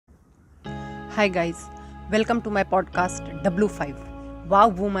Hi guys, welcome to my podcast W5, Wow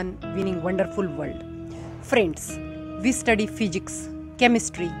Woman Winning Wonderful World. Friends, we study physics,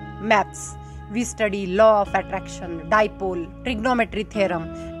 chemistry, maths, we study law of attraction, dipole, trigonometry theorem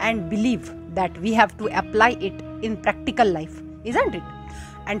and believe that we have to apply it in practical life, isn't it?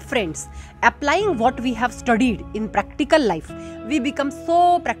 And friends, applying what we have studied in practical life, we become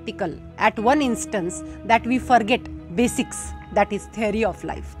so practical at one instance that we forget basics, that is theory of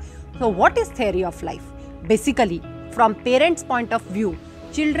life. So what is theory of life? Basically, from parents' point of view,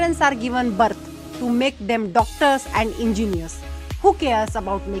 children are given birth to make them doctors and engineers. Who cares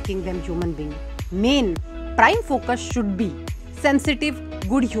about making them human beings? Main prime focus should be sensitive,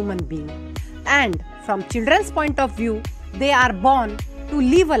 good human being. And from children's point of view, they are born to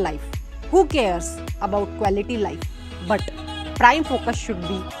live a life. Who cares about quality life? But prime focus should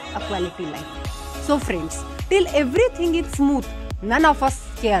be a quality life. So friends, till everything is smooth, none of us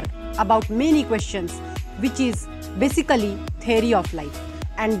care about many questions, which is basically theory of life.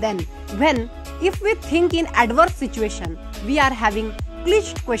 And then if we think in adverse situation, we are having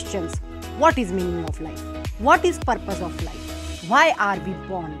cliched questions. What is meaning of life? What is purpose of life? Why are we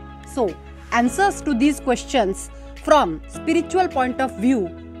born? So answers to these questions from spiritual point of view,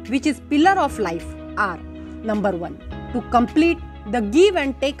 which is pillar of life, are: number 1, to complete the give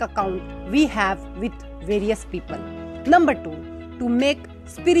and take account we have with various people. Number 2, to make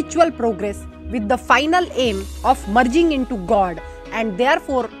spiritual progress with the final aim of merging into God and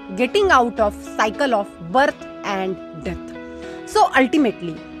therefore getting out of cycle of birth and death. So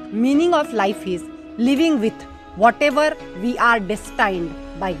ultimately, meaning of life is living with whatever we are destined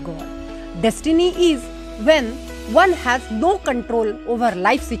by God. Destiny is when one has no control over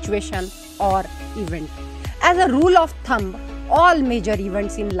life situation or event. As a rule of thumb, all major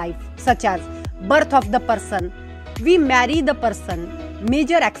events in life, such as birth of the person, we marry the person,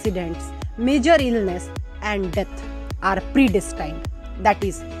 major accidents, major illness and death are predestined. That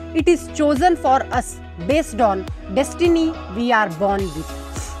is, it is chosen for us based on destiny we are born with.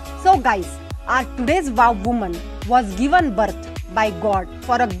 So guys, our today's Wow Woman was given birth by God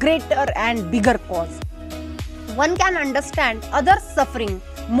for a greater and bigger cause. One can understand others' suffering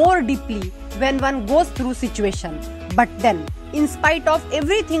more deeply when one goes through situation. But then, in spite of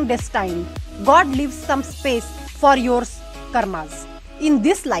everything destined, God leaves some space for your karmas in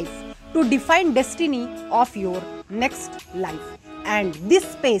this life to define destiny of your next life. And this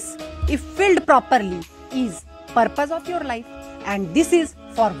space, if filled properly, is purpose of your life, and this is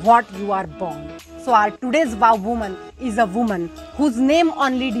for what you are born. So our today's Wow Woman is a woman whose name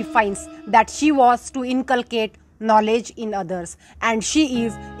only defines that she was to inculcate knowledge in others, and she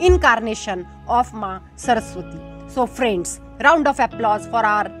is incarnation of Ma Saraswati. So friends, round of applause for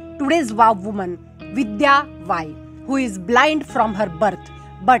our today's Wow Woman, Vidhya Y, who is blind from her birth,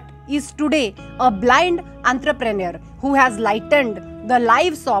 but is today a blind entrepreneur who has lightened the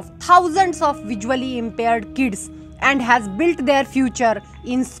lives of thousands of visually impaired kids and has built their future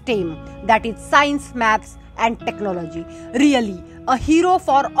in STEM, that is science, maths and technology. Really a hero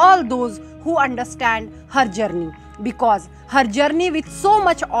for all those who understand her journey, because her journey with so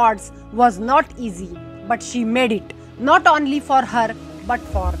much odds was not easy, but she made it, not only for her but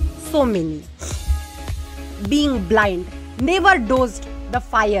for so many. Being blind never dozed the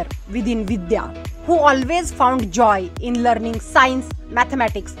fire within Vidya, who always found joy in learning science,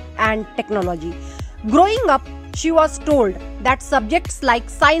 mathematics and technology. Growing up, she was told that subjects like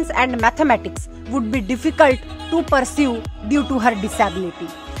science and mathematics would be difficult to pursue due to her disability.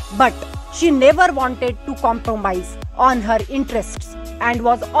 But she never wanted to compromise on her interests and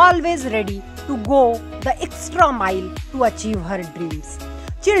was always ready to go the extra mile to achieve her dreams.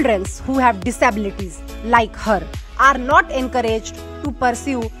 Children who have disabilities like her are not encouraged to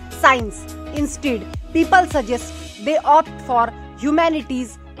pursue science. Instead, people suggest they opt for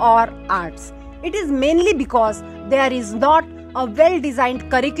humanities or arts. It is mainly because there is not a well-designed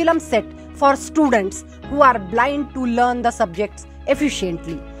curriculum set for students who are blind to learn the subjects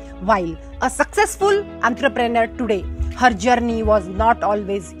efficiently. While a successful entrepreneur today, her journey was not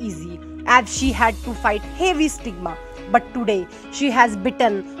always easy, as she had to fight heavy stigma. But today, she has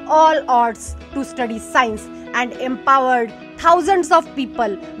beaten all odds to study science and empowered thousands of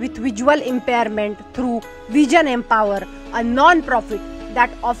people with visual impairment through Vision Empower, a non-profit that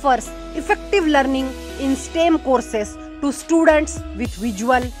offers effective learning in STEM courses to students with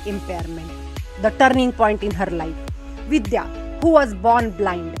visual impairment. The turning point in her life. Vidya, who was born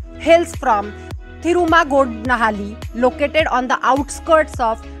blind, hails from Thirumagodnahalli, located on the outskirts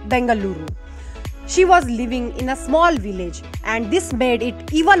of Bengaluru. She was living in a small village, and this made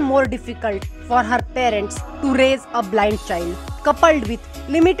it even more difficult for her parents to raise a blind child, coupled with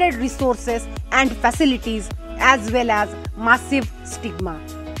limited resources and facilities, as well as massive stigma.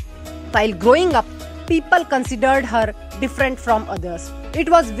 While growing up, people considered her different from others. It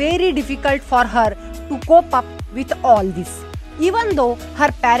was very difficult for her to cope up with all this. Even though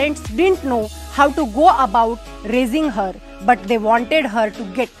her parents didn't know how to go about raising her, but they wanted her to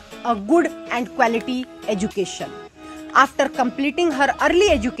get a good and quality education. After completing her early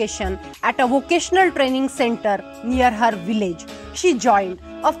education at a vocational training center near her village, she joined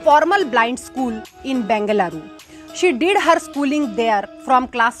a formal blind school in Bengaluru. She did her schooling there from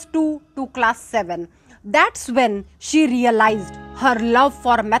class 2 to class 7. That's when she realized her love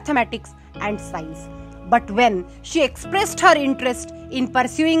for mathematics and science. But when she expressed her interest in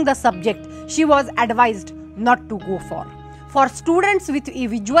pursuing the subject, she was advised not to go for. For students with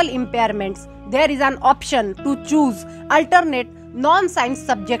visual impairments, there is an option to choose alternate non-science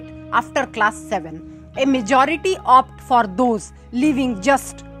subject after class 7. A majority opt for those, leaving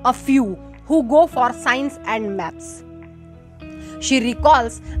just a few who go for science and maths. She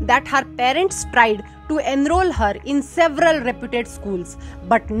recalls that her parents tried to enroll her in several reputed schools,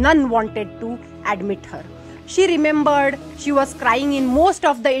 but none wanted to admit her. She remembered she was crying in most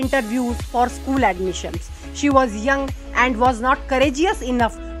of the interviews for school admissions. She was young and was not courageous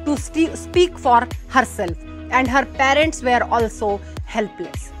enough to speak for herself, and her parents were also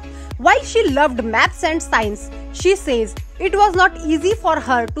helpless. While she loved maths and science, she says it was not easy for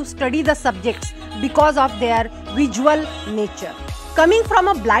her to study the subjects because of their visual nature. Coming from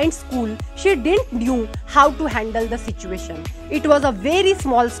a blind school, she didn't know how to handle the situation. It was a very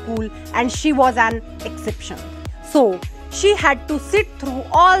small school and she was an exception. So, she had to sit through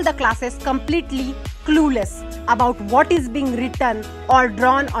all the classes completely clueless about what is being written or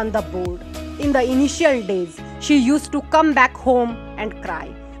drawn on the board. In the initial days, she used to come back home and cry.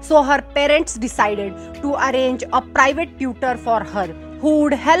 So her parents decided to arrange a private tutor for her who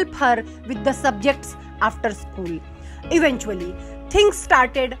would help her with the subjects after school. Eventually, things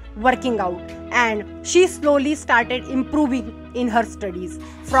started working out and she slowly started improving in her studies.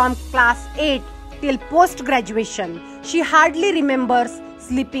 From class 8 till post-graduation, she hardly remembers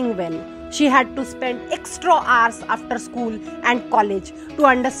sleeping well. She had to spend extra hours after school and college to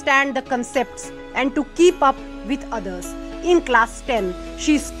understand the concepts and to keep up with others. In class 10,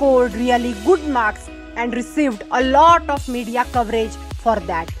 she scored really good marks and received a lot of media coverage for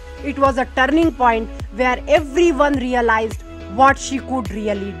that. It was a turning point where everyone realized what she could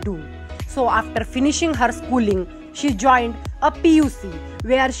really do. So after finishing her schooling, she joined a PUC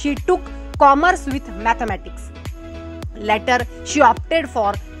where she took commerce with mathematics. Later, she opted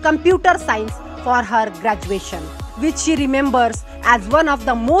for computer science for her graduation, which she remembers as one of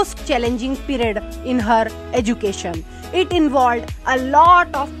the most challenging period in her education. It involved a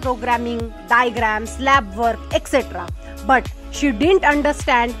lot of programming, diagrams, lab work, etc. But she didn't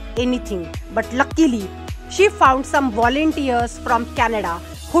understand anything. But luckily, she found some volunteers from Canada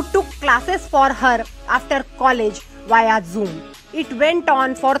who took classes for her after college via Zoom. It went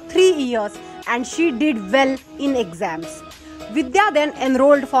on for 3 years and she did well in exams. Vidya then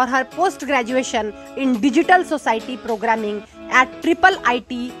enrolled for her post-graduation in Digital Society Programming at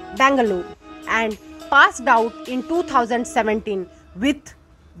IIT Bangalore and passed out in 2017 with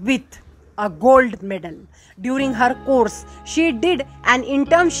a gold medal. During her course, she did an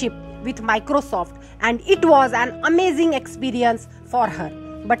internship with Microsoft and it was an amazing experience for her.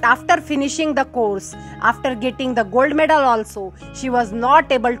 But after finishing the course, after getting the gold medal also, she was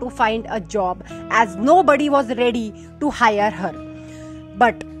not able to find a job as nobody was ready to hire her.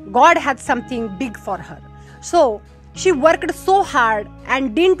 But God had something big for her. So she worked so hard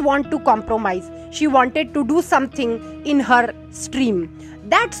and didn't want to compromise. She wanted to do something in her stream.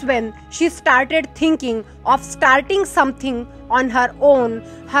 That's when she started thinking of starting something on her own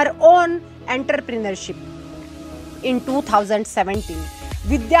entrepreneurship. In 2017,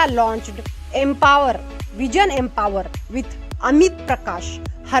 Vidya launched Vision Empower with Amit Prakash,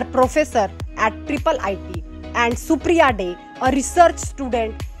 her professor at IIT, and Supriya Day, a research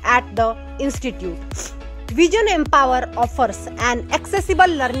student at the institute. Vision Empower offers an accessible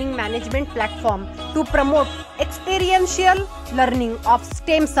learning management platform to promote experiential learning of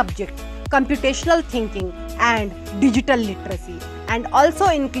STEM subjects, computational thinking, and digital literacy, and also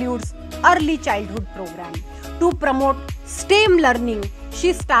includes early childhood program. To promote STEM learning,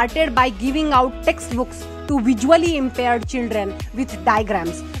 she started by giving out textbooks to visually impaired children with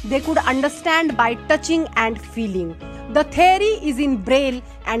diagrams they could understand by touching and feeling. The theory is in Braille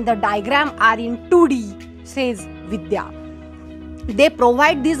and the diagram are in 2D, says Vidya. They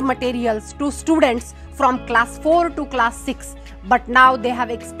provide these materials to students from class 4 to class 6, but now they have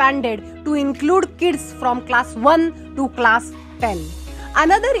expanded to include kids from class 1 to class 10.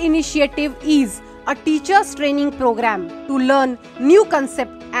 Another initiative is a teachers training program to learn new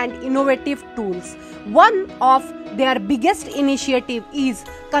concepts and innovative tools. One of their biggest initiative is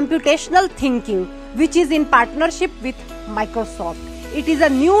computational thinking, which is in partnership with Microsoft. It is a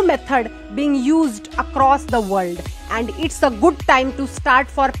new method being used across the world, and it's a good time to start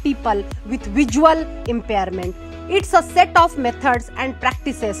for people with visual impairment. It's a set of methods and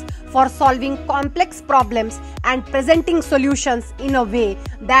practices for solving complex problems and presenting solutions in a way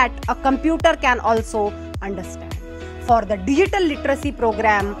that a computer can also understand. For the digital literacy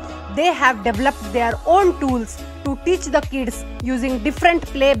program, they have developed their own tools to teach the kids using different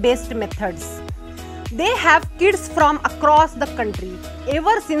play-based methods. They have kids from across the country.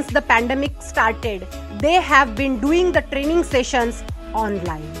 Ever since the pandemic started, they have been doing the training sessions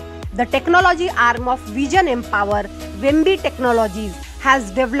online. The technology arm of Vision Empower, Wemby Technologies,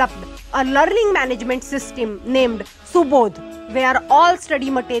 has developed a learning management system named Subodh, where all study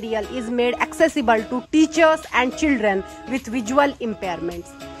material is made accessible to teachers and children with visual impairments.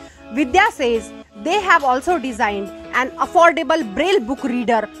 Vidya says they have also designed an affordable braille book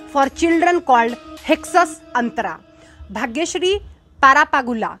reader for children called Hexus Antara. Bhagyashri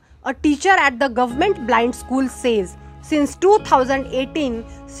Parapagula, a teacher at the government blind school, says since 2018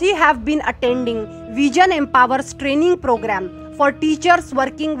 she has been attending Vision Empower's training program for teachers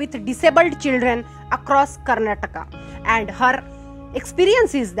working with disabled children across Karnataka, and her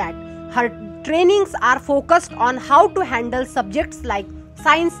experience is that her trainings are focused on how to handle subjects like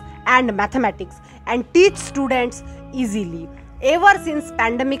science and mathematics and teach students easily. Ever since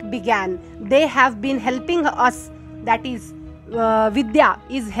pandemic began, they have been helping us, that is Vidya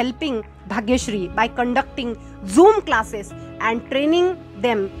is helping Bhagyashri by conducting Zoom classes and training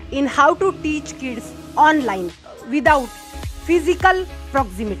them in how to teach kids online without physical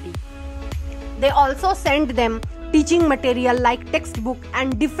proximity. They also send them teaching material like textbook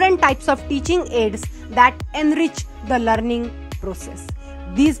and different types of teaching aids that enrich the learning process.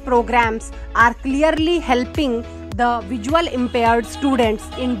 These programs are clearly helping the visual impaired students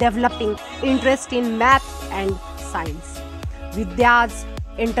in developing interest in math and science. Vidya's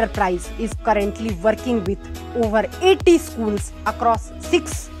enterprise is currently working with over 80 schools across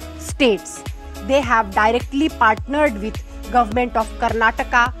 6 states. They have directly partnered with government of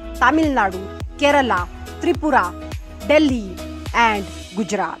Karnataka, Tamil Nadu, Kerala, Tripura, Delhi and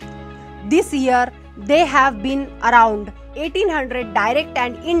Gujarat. This year, they have been around 1800 direct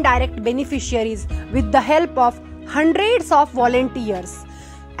and indirect beneficiaries with the help of hundreds of volunteers.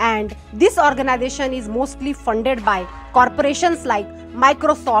 And this organization is mostly funded by corporations like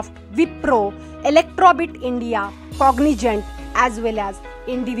Microsoft, Wipro, Electrobit India, Cognizant, as well as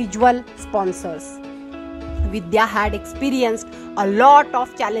individual sponsors. Vidya had experienced a lot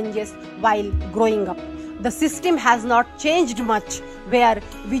of challenges while growing up. The system has not changed much, where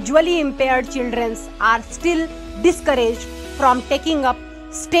visually impaired children are still discouraged from taking up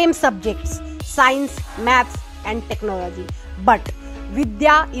STEM subjects, science, maths and technology. But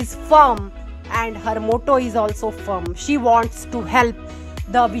Vidya is firm, and her motto is also firm. She wants to help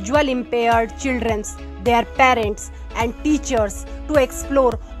the visual impaired children, their parents and teachers to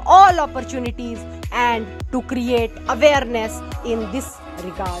explore all opportunities and to create awareness in this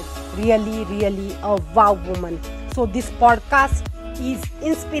regard. Really a wow woman. So this podcast is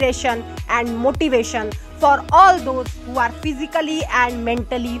inspiration and motivation for all those who are physically and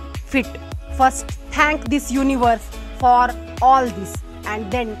mentally fit. First, thank this universe for all this, and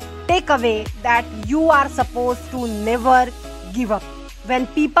then take away that you are supposed to never give up when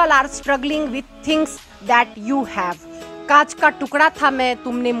people are struggling with things that you have. कांच का टुकड़ा था मैं,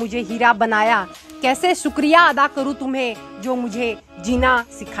 तुमने मुझे हीरा बनाया, कैसे शुक्रिया अदा करूं तुम्हें जो मुझे जीना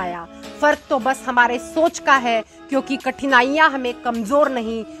सिखाया। फर्क तो बस हमारे सोच का है, क्योंकि कठिनाइयां हमें कमजोर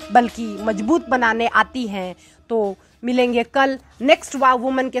नहीं बल्कि मजबूत बनाने आती हैं। तो मिलेंगे कल नेक्स्ट वाव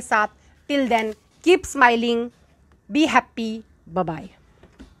वुमन के साथ। Till then keep smiling, be happy, bye bye.